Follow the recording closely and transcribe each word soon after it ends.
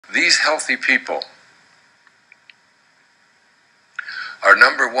these healthy people are,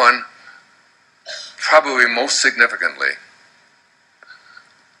 number one, probably most significantly,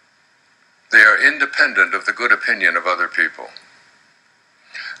 they are independent of the good opinion of other people.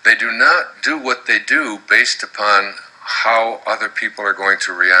 They do not do what they do based upon how other people are going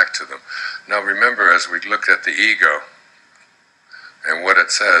to react to them. Now remember, as we looked at the ego, and what it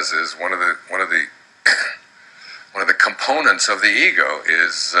says is one of the components of the ego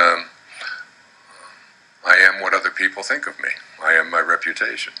is I am what other people think of me. I am my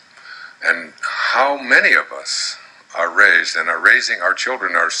reputation. And how many of us are raised and are raising our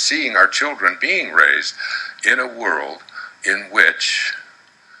children, are seeing our children being raised in a world in which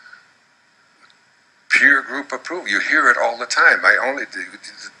peer group approval, you hear it all the time. I only do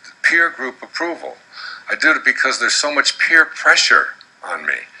peer group approval. I do it because there's so much peer pressure on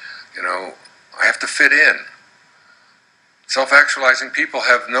me. You know, I have to fit in. Self-actualizing people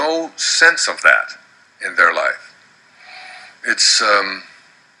have no sense of that in their life. It's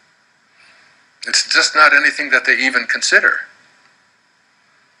just not anything that they even consider.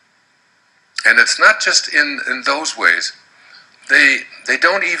 And it's not just in those ways. They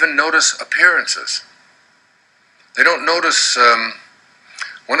don't even notice appearances. They don't notice,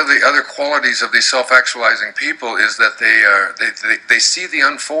 one of the other qualities of these self-actualizing people is that they see the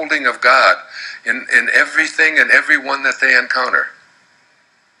unfolding of God in everything and everyone that they encounter.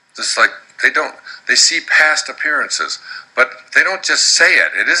 Just like they see past appearances, but they don't just say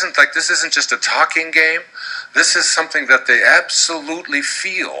it. It isn't like, this isn't just a talking game. This is something that they absolutely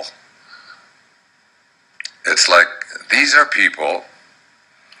feel. It's like, these are people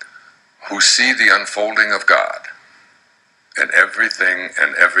who see the unfolding of God in everything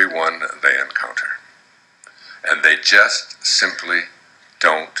and everyone they encounter. And they just simply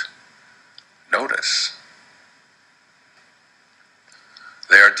don't notice.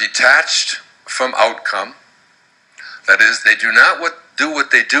 They are detached from outcome. That is, they do not do what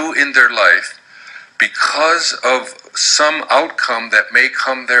they do in their life because of some outcome that may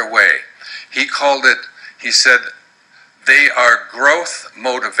come their way. He said, they are growth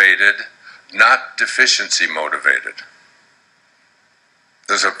motivated, not deficiency motivated.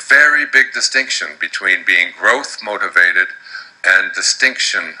 There's a very big distinction between being growth motivated and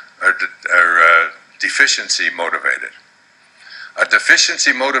deficiency motivated. A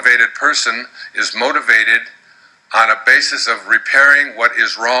deficiency motivated person is motivated on a basis of repairing what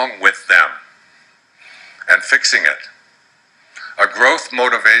is wrong with them and fixing it. A growth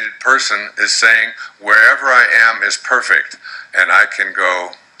motivated person is saying, wherever I am is perfect and I can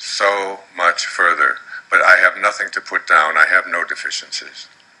go so much further, but I have nothing to put down. I have no deficiencies.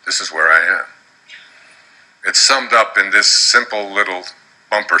 This is where I am. It's summed up in this simple little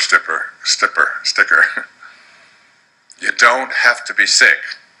bumper sticker. You don't have to be sick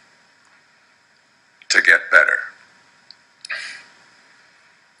to get better.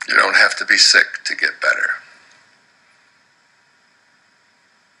 You don't have to be sick to get better.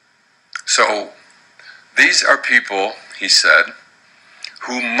 So, these are people, he said,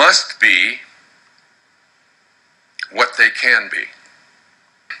 who must be what they can be.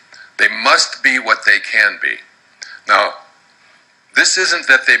 They must be what they can be. Now, this isn't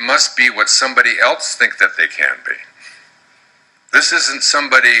that they must be what somebody else thinks that they can be. This isn't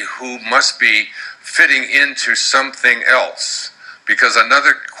somebody who must be fitting into something else, because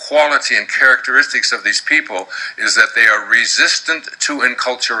another quality and characteristics of these people is that they are resistant to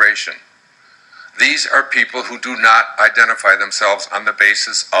enculturation. These are people who do not identify themselves on the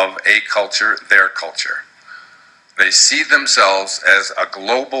basis of a culture, their culture. They see themselves as a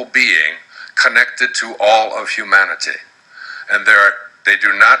global being connected to all of humanity. And they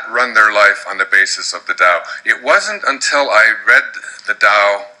do not run their life on the basis of the Tao. It wasn't until I read the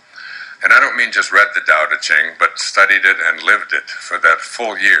Tao, and I don't mean just read the Tao Te Ching, but studied it and lived it for that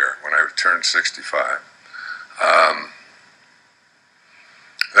full year when I turned 65,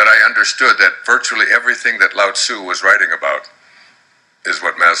 that I understood that virtually everything that Lao Tzu was writing about is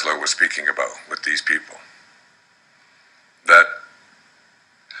what Maslow was speaking about with these people. That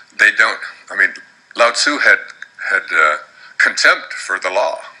they don't, Lao Tzu had contempt for the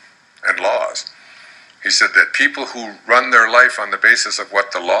law and laws. He said that people who run their life on the basis of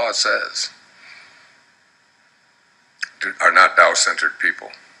what the law says are not Tao-centered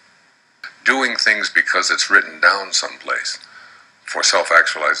people. Doing things because it's written down someplace for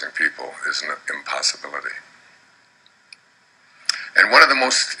self-actualizing people is an impossibility. And one of the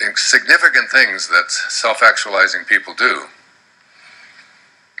most significant things that self-actualizing people do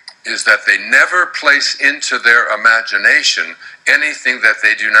is that they never place into their imagination anything that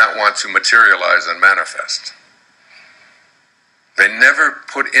they do not want to materialize and manifest. They never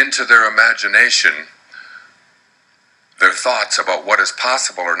put into their imagination their thoughts about what is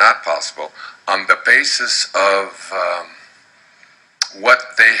possible or not possible on the basis of what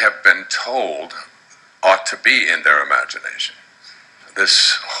they have been told ought to be in their imagination.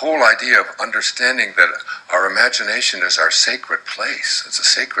 This whole idea of understanding that our imagination is our sacred place. It's a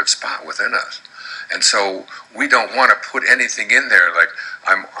sacred spot within us. And so we don't want to put anything in there like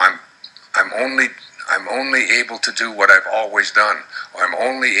I'm only able to do what I've always done, or I'm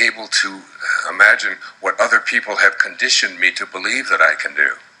only able to imagine what other people have conditioned me to believe that I can do.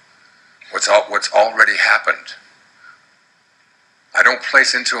 What's already happened. I don't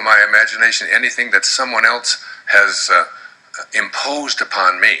place into my imagination anything that someone else has imposed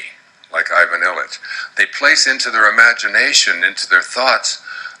upon me, like Ivan Illich. They place into their imagination, into their thoughts,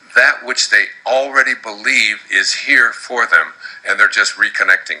 that which they already believe is here for them, and they're just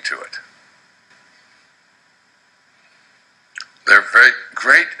reconnecting to it. They're very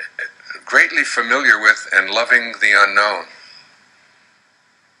greatly familiar with and loving the unknown.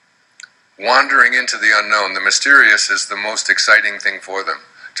 Wandering into the unknown, the mysterious is the most exciting thing for them.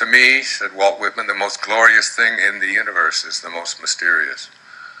 To me, said Walt Whitman, the most glorious thing in the universe is the most mysterious.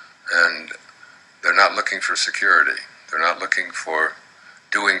 And they're not looking for security. They're not looking for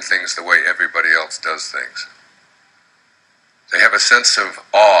doing things the way everybody else does things. They have a sense of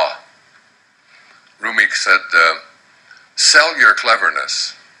awe. Rumi said, sell your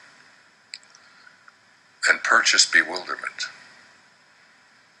cleverness and purchase bewilderment.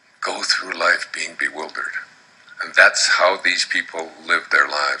 Go through life being bewildered. And that's how these people live their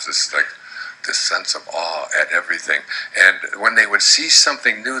lives. It's like this sense of awe at everything. And when they would see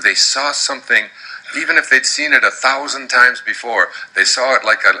something new, they saw something, even if they'd seen it 1,000 times before, they saw it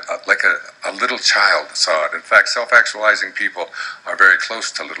like a little child saw it. In fact, self-actualizing people are very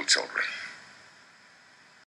close to little children.